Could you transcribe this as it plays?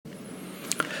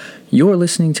You're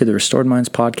listening to the Restored Minds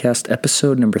Podcast,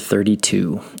 episode number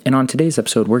 32. And on today's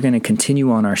episode, we're going to continue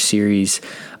on our series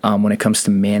when it comes to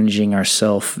managing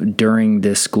ourselves during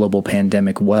this global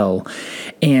pandemic well.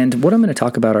 And what I'm going to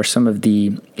talk about are some of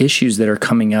the issues that are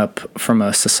coming up from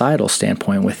a societal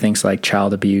standpoint with things like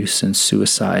child abuse and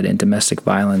suicide and domestic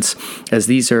violence, as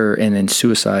these are, and then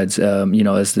suicides,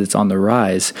 as it's on the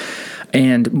rise.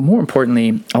 And more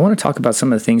importantly, I want to talk about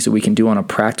some of the things that we can do on a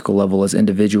practical level as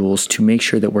individuals to make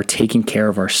sure that we're taking care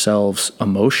of ourselves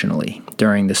emotionally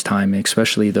during this time,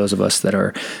 especially those of us that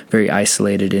are very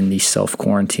isolated in these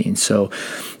self-quarantine. So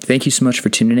thank you so much for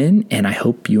tuning in, and I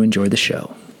hope you enjoy the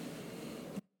show.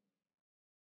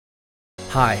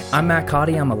 Hi, I'm Matt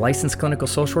Cotty. I'm a licensed clinical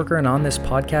social worker, and on this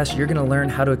podcast, you're going to learn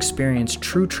how to experience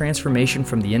true transformation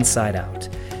from the inside out.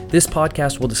 This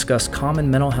podcast will discuss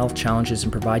common mental health challenges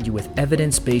and provide you with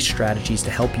evidence-based strategies to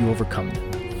help you overcome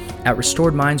them. At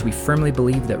Restored Minds, we firmly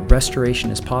believe that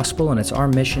restoration is possible, and it's our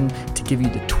mission to give you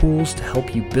the tools to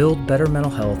help you build better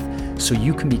mental health so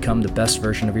you can become the best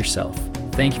version of yourself.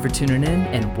 Thank you for tuning in,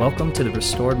 and welcome to the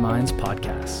Restored Minds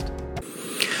Podcast.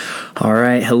 All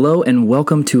right, hello and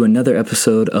welcome to another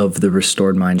episode of the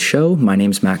Restored Mind Show. My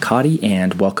name is Matt Cotty,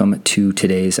 and welcome to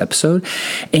today's episode.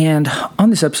 And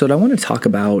on this episode, I want to talk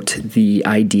about the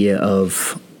idea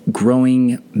of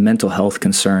growing mental health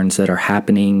concerns that are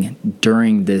happening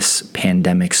during this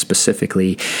pandemic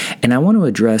specifically. And I want to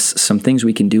address some things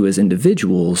we can do as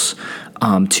individuals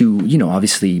to,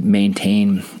 obviously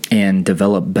maintain and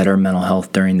develop better mental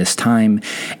health during this time,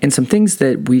 and some things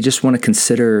that we just want to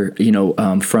consider,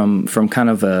 from kind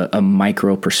of a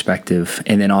micro perspective,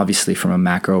 and then obviously from a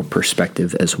macro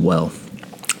perspective as well.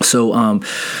 So I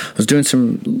was doing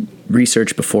some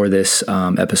research before this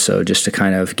episode just to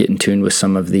kind of get in tune with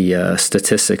some of the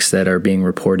statistics that are being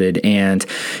reported. And,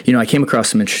 I came across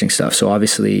some interesting stuff. So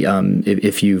obviously,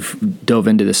 if you've dove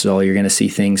into this at all, you're going to see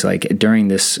things like during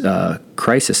this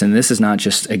crisis, and this is not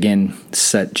just, again,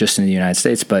 set just in the United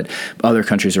States, but other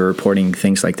countries are reporting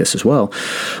things like this as well.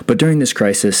 But during this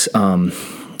crisis, I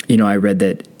read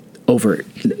that over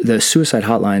the suicide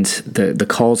hotlines, the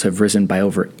calls have risen by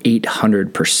over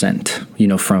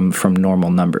 800%, from normal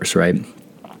numbers, right?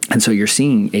 And so you're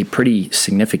seeing a pretty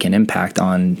significant impact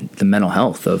on the mental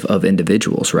health of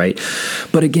individuals, right?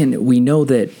 But again, we know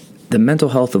that the mental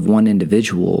health of one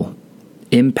individual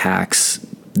impacts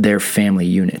their family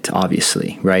unit,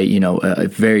 obviously, right?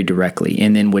 Very directly,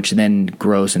 and then which then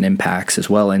grows and impacts as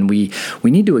well. And we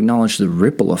need to acknowledge the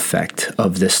ripple effect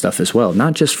of this stuff as well,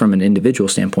 not just from an individual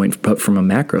standpoint, but from a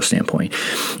macro standpoint.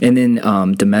 And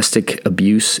then domestic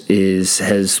abuse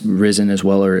has risen as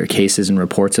well, or cases and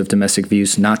reports of domestic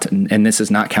abuse. And this is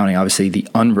not counting obviously the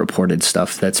unreported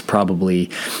stuff. That's probably,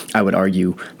 I would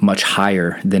argue, much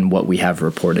higher than what we have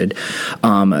reported.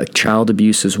 Child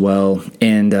abuse as well,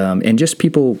 and just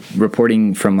people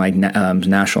reporting from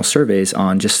national surveys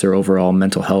on just their overall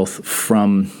mental health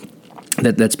from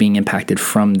that's being impacted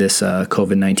from this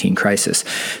COVID-19 crisis.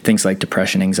 Things like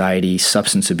depression, anxiety,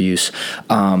 substance abuse,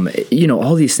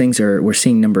 all these things we're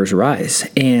seeing numbers rise.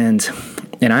 And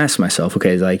I asked myself,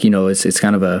 okay, it's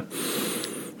kind of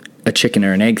a chicken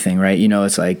or an egg thing, right?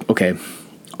 It's like, okay,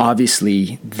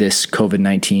 obviously, this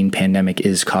COVID-19 pandemic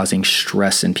is causing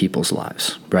stress in people's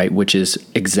lives, right? Which is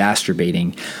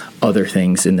exacerbating other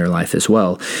things in their life as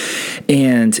well.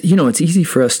 And, it's easy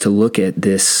for us to look at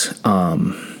this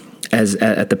as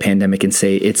at the pandemic and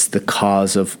say it's the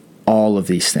cause of all of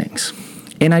these things.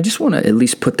 And I just want to at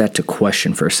least put that to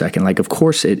question for a second. Of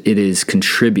course, it is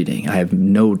contributing. I have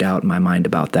no doubt in my mind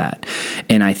about that.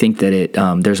 And I think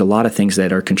that there's a lot of things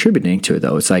that are contributing to it,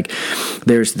 though. It's like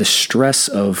there's the stress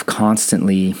of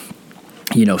constantly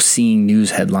seeing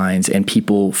news headlines and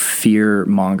people fear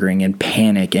mongering and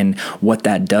panic and what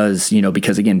that does,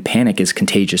 because again, panic is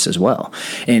contagious as well.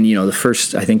 And, the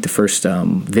first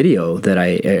video that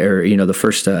the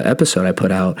first episode I put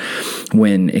out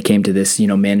when it came to this,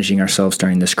 managing ourselves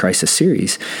during this crisis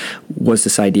series was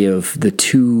this idea of the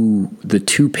two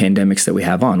pandemics that we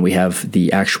have on. We have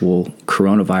the actual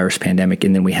coronavirus pandemic,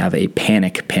 and then we have a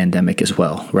panic pandemic as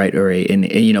well, right? Or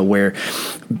where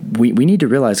we need to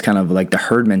realize kind of like the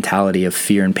herd mentality of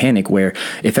fear and panic, where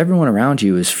if everyone around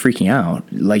you is freaking out,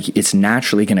 it's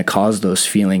naturally going to cause those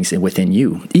feelings within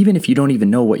you, even if you don't even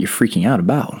know what you're freaking out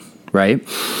about, right?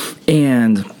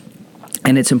 And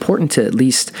it's important to at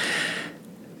least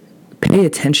pay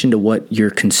attention to what you're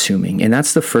consuming. And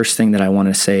that's the first thing that I want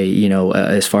to say,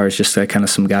 as far as just kind of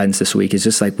some guidance this week, is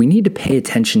just we need to pay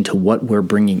attention to what we're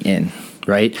bringing in,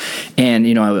 right? And,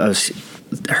 I was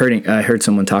I heard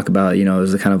someone talk about, it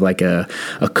was kind of like a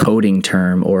coding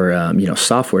term or,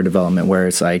 software development, where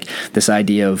it's like this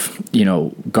idea of,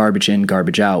 garbage in,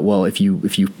 garbage out. Well, if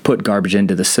you put garbage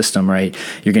into the system, right,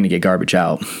 you're going to get garbage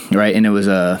out, right? And it was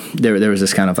there was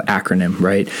this kind of acronym,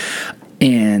 right?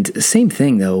 And same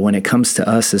thing, though, when it comes to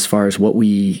us as far as what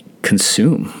we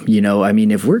consume.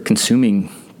 If we're consuming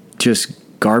just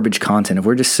garbage content, if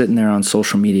we're just sitting there on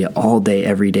social media all day,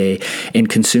 every day, and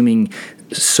consuming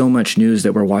so much news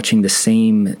that we're watching the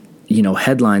same,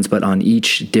 headlines, but on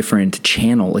each different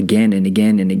channel again and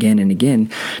again and again and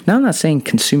again. Now, I'm not saying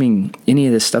consuming any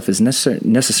of this stuff is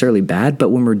necessarily bad, but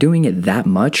when we're doing it that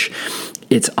much,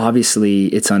 it's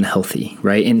unhealthy,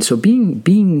 right? And so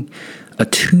being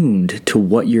attuned to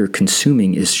what you're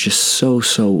consuming is just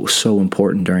so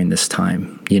important during this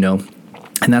time,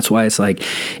 And that's why it's like,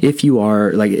 if you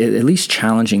are like at least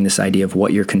challenging this idea of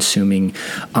what you're consuming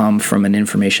from an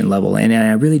information level, and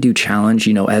I really do challenge,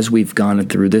 as we've gone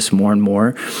through this more and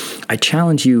more, I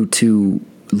challenge you to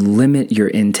limit your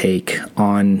intake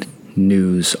on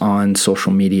news, on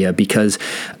social media, because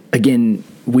again,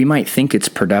 we might think it's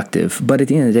productive, but at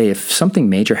the end of the day, if something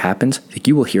major happens, like,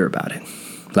 you will hear about it.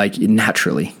 Like,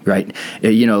 naturally, right?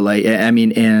 And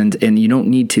you don't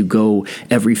need to go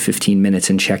every 15 minutes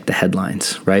and check the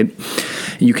headlines, right?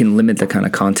 You can limit the kind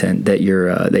of content that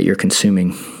you're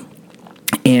consuming.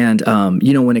 And,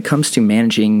 when it comes to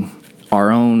managing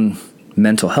our own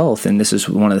mental health, and this is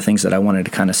one of the things that I wanted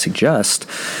to kind of suggest,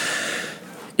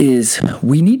 is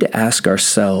we need to ask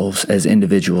ourselves as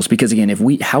individuals, because again,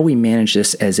 how we manage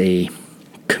this as a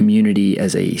community,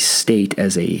 as a state,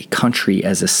 as a country,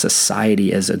 as a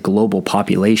society, as a global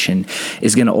population,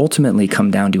 is going to ultimately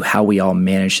come down to how we all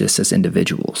manage this as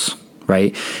individuals,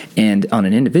 right? And on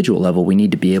an individual level, we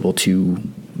need to be able to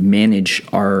manage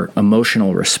our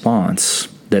emotional response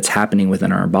that's happening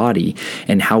within our body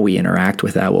and how we interact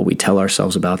with that, what we tell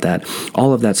ourselves about that.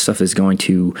 All of that stuff is going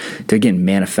to again,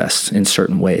 manifest in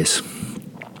certain ways.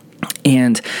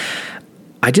 And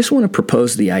I just want to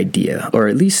propose the idea, or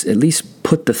at least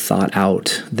put the thought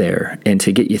out there, and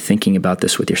to get you thinking about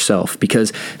this with yourself,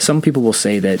 because some people will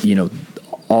say that,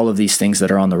 all of these things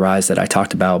that are on the rise that I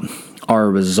talked about are a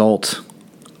result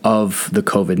of the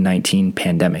COVID-19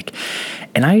 pandemic.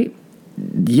 And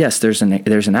yes, there's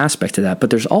an aspect to that, but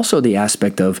there's also the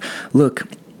aspect of, look,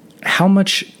 how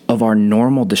much of our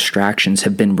normal distractions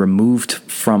have been removed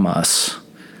from us,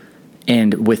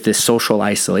 and with this social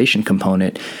isolation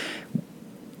component,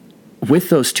 with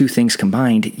those two things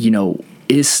combined,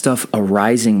 is stuff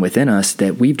arising within us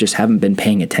that we've just haven't been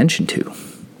paying attention to,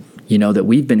 that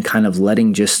we've been kind of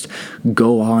letting just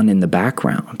go on in the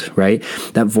background, right?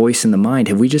 That voice in the mind,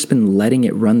 have we just been letting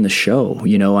it run the show?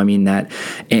 That,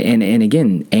 and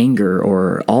again, anger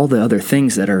or all the other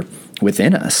things that are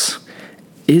within us.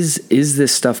 Is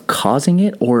this stuff causing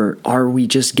it, or are we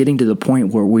just getting to the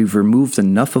point where we've removed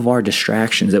enough of our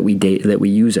distractions that we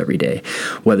use every day,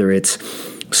 whether it's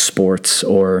sports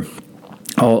or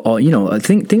all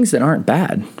things that aren't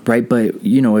bad, right? But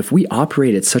if we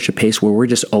operate at such a pace where we're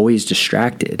just always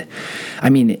distracted,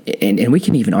 and we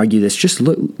can even argue this. Just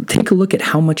take a look at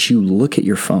how much you look at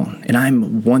your phone, and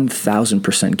I'm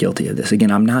 1,000% guilty of this.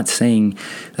 Again, I'm not saying,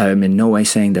 I'm in no way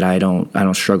saying that I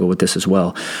don't struggle with this as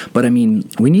well. But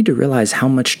we need to realize how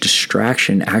much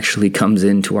distraction actually comes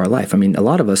into our life. A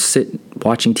lot of us sit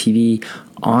watching TV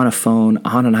on a phone,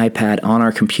 on an iPad, on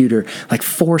our computer, like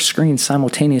 4 screens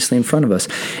simultaneously in front of us.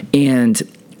 And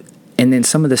then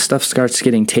some of this stuff starts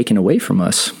getting taken away from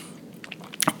us,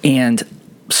 and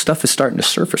stuff is starting to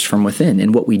surface from within.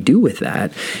 And what we do with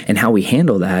that and how we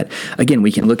handle that, again,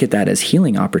 we can look at that as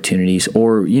healing opportunities,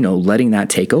 or, letting that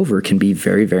take over can be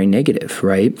very, very negative,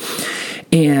 right?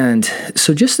 And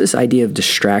so just this idea of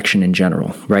distraction in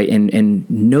general, right? And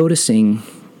noticing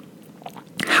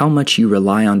how much you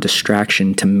rely on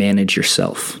distraction to manage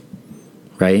yourself,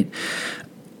 right?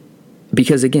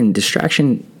 Because again,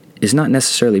 distraction is not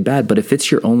necessarily bad, but if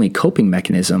it's your only coping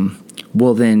mechanism,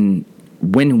 well then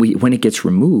when it gets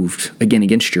removed, again,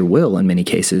 against your will in many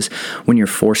cases, when you're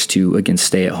forced to, again,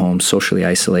 stay at home, socially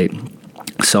isolate,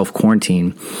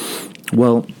 self-quarantine,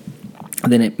 well,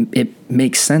 then it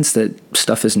makes sense that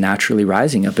stuff is naturally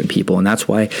rising up in people. And that's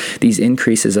why these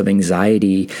increases of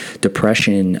anxiety,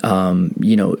 depression,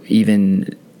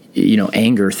 even,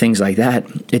 anger, things like that,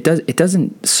 it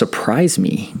doesn't surprise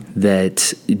me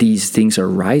that these things are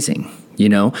rising,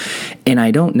 and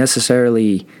I don't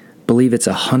necessarily believe it's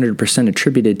 100%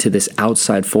 attributed to this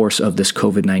outside force of this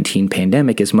COVID-19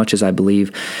 pandemic, as much as I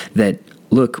believe that,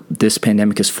 look, this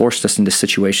pandemic has forced us into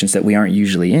situations that we aren't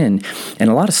usually in, and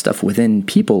a lot of stuff within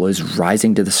people is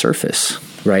rising to the surface,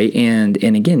 right? And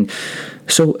again,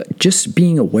 So just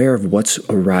being aware of what's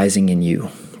arising in you,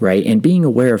 right? And being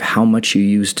aware of how much you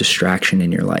use distraction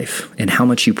in your life and how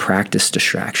much you practice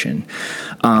distraction.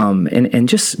 And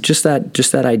just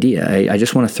that idea. I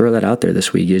just want to throw that out there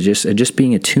this week. Is just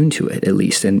being attuned to it, at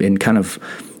least, and kind of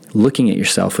looking at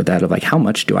yourself with that of like, how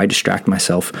much do I distract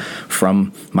myself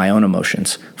from my own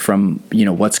emotions, from,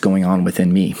 what's going on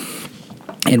within me?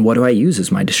 And what do I use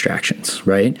as my distractions,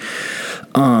 right?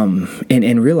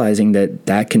 And realizing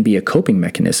that can be a coping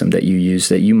mechanism that you use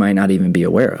that you might not even be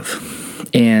aware of.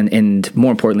 And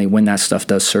more importantly, when that stuff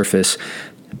does surface,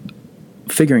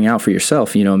 figuring out for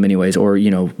yourself, in many ways, or,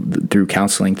 through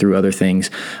counseling, through other things,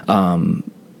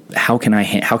 how can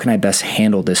I best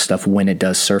handle this stuff when it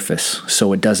does surface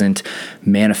so it doesn't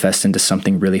manifest into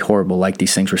something really horrible like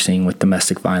these things we're seeing with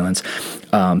domestic violence,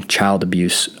 child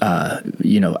abuse,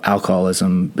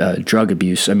 alcoholism, drug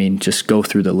abuse. I mean, just go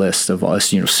through the list of us,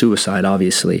 suicide,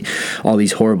 obviously, all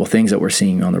these horrible things that we're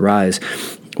seeing on the rise.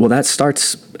 Well, that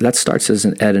starts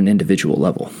at an individual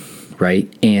level, right?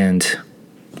 And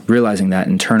realizing that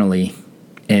internally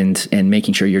and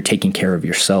making sure you're taking care of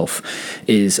yourself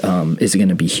is going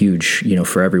to be huge,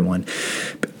 for everyone.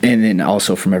 And then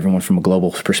also from everyone from a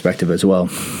global perspective as well.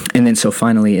 And then so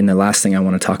finally, and the last thing I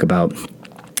want to talk about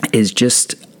is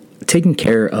just taking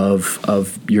care of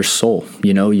your soul,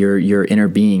 your inner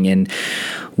being. And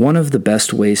one of the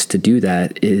best ways to do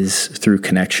that is through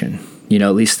connection,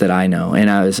 at least that I know. And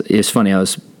it's funny, I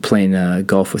was playing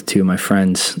golf with two of my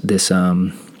friends this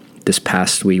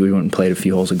past week. We went and played a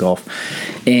few holes of golf,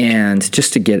 and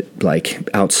just to get like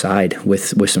outside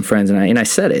with some friends, and I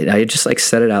said it. I just like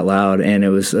said it out loud, and it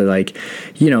was like,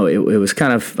 it was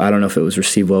kind of, I don't know if it was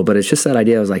received well, but it's just that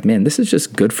idea. I was like, man, this is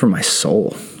just good for my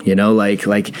soul,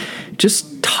 like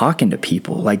just talking to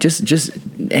people, like just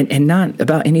and not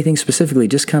about anything specifically,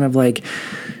 just kind of like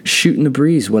shooting the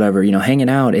breeze, whatever, hanging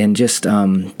out and just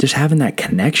having that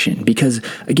connection, because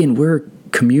again, we're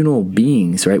communal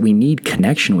beings, right? We need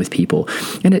connection with people.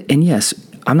 And yes,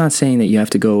 I'm not saying that you have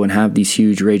to go and have these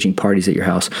huge raging parties at your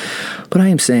house, but I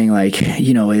am saying like,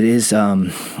 it is,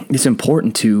 it's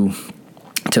important to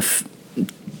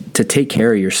take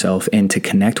care of yourself and to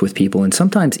connect with people. And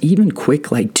sometimes even quick,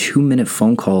 like 2-minute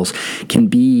phone calls can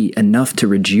be enough to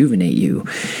rejuvenate you.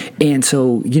 And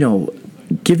so,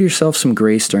 give yourself some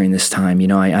grace during this time.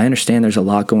 I understand there's a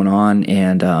lot going on,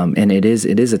 and it is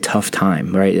a tough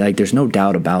time, right? Like there's no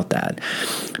doubt about that.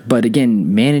 But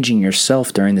again, managing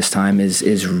yourself during this time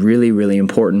is really, really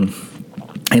important.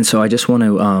 And so I just want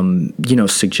to,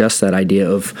 suggest that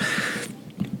idea of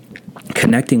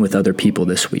connecting with other people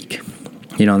this week.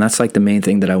 And that's like the main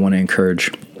thing that I want to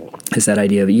encourage, is that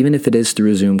idea of, even if it is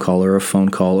through a Zoom call or a phone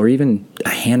call or even a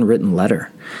handwritten letter,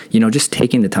 just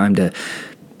taking the time to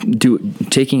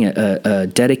taking a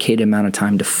dedicated amount of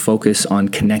time to focus on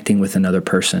connecting with another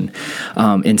person,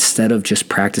 instead of just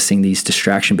practicing these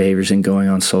distraction behaviors and going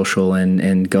on social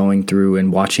and going through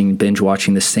and binge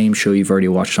watching the same show you've already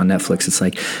watched on Netflix. It's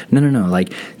like, no,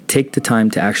 like take the time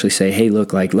to actually say, hey,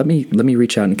 look, like let me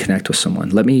reach out and connect with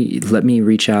someone. Let me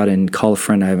reach out and call a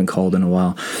friend I haven't called in a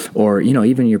while, or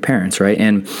even your parents, right?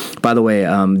 And by the way,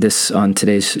 on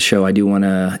today's show, I do want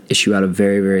to issue out a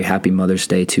very, very happy Mother's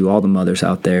Day to all the mothers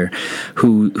out there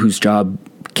whose job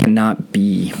cannot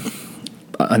be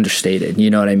understated. You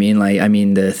know what I mean? Like, I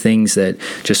mean, the things that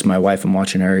just my wife, I'm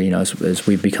watching her, as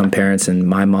we've become parents, and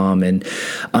my mom, and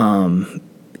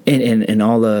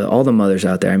all the mothers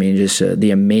out there. I mean, just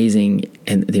the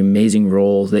amazing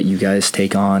role that you guys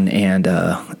take on, and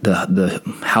the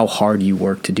how hard you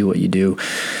work to do what you do.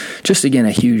 Just again,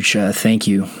 a huge thank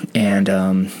you and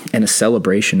a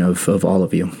celebration of all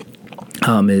of you.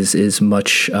 Is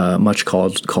much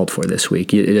called for this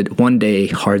week. One day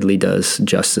hardly does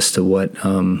justice to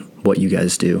what you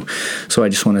guys do. So I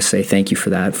just want to say thank you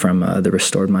for that from the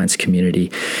Restored Minds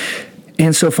community.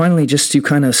 And so finally, just to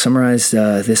kind of summarize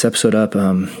this episode up,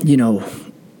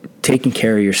 taking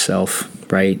care of yourself,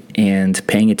 right, and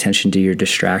paying attention to your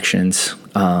distractions,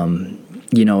 and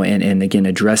again,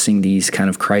 addressing these kind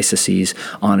of crises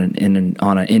on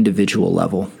an individual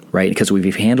level, right? Because if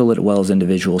we handle it well as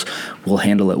individuals, we'll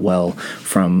handle it well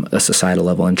from a societal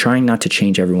level. And trying not to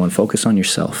change everyone, focus on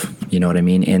yourself, you know what I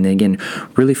mean? And again,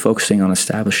 really focusing on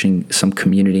establishing some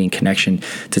community and connection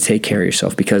to take care of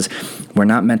yourself, because we're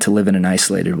not meant to live in an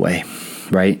isolated way,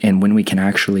 right? And when we can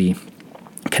actually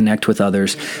connect with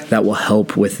others, that will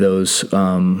help with those,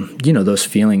 those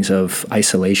feelings of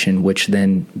isolation, which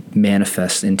then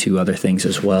manifest into other things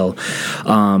as well.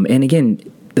 And again,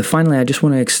 finally, I just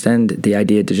want to extend the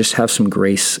idea to just have some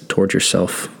grace towards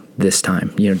yourself this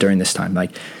time, during this time.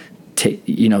 Like,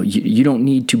 you don't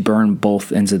need to burn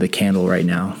both ends of the candle right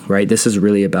now, right? This is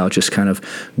really about just kind of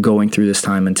going through this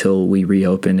time until we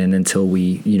reopen and until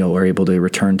we, are able to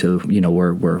return to,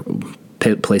 where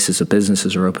places of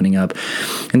businesses are opening up,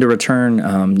 and to return,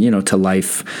 to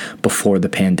life before the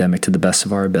pandemic to the best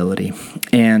of our ability.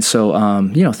 And so,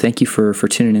 thank you for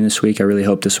tuning in this week. I really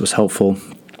hope this was helpful.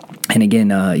 And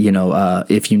again,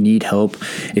 if you need help,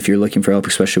 if you're looking for help,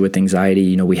 especially with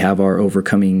anxiety, we have our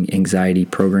Overcoming Anxiety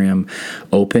program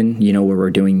open, where we're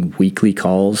doing weekly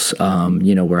calls,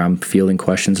 where I'm fielding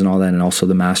questions and all that, and also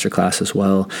the masterclass as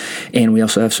well. And we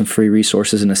also have some free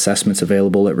resources and assessments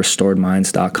available at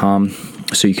restoredminds.com.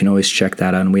 So you can always check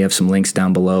that out. And we have some links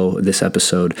down below this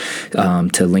episode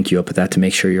to link you up with that to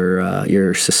make sure you're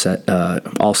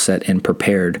all set and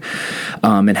prepared,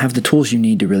 and have the tools you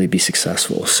need to really be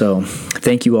successful. So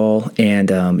thank you all.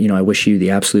 And, I wish you the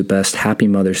absolute best. Happy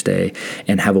Mother's Day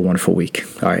and have a wonderful week.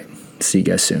 All right. See you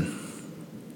guys soon.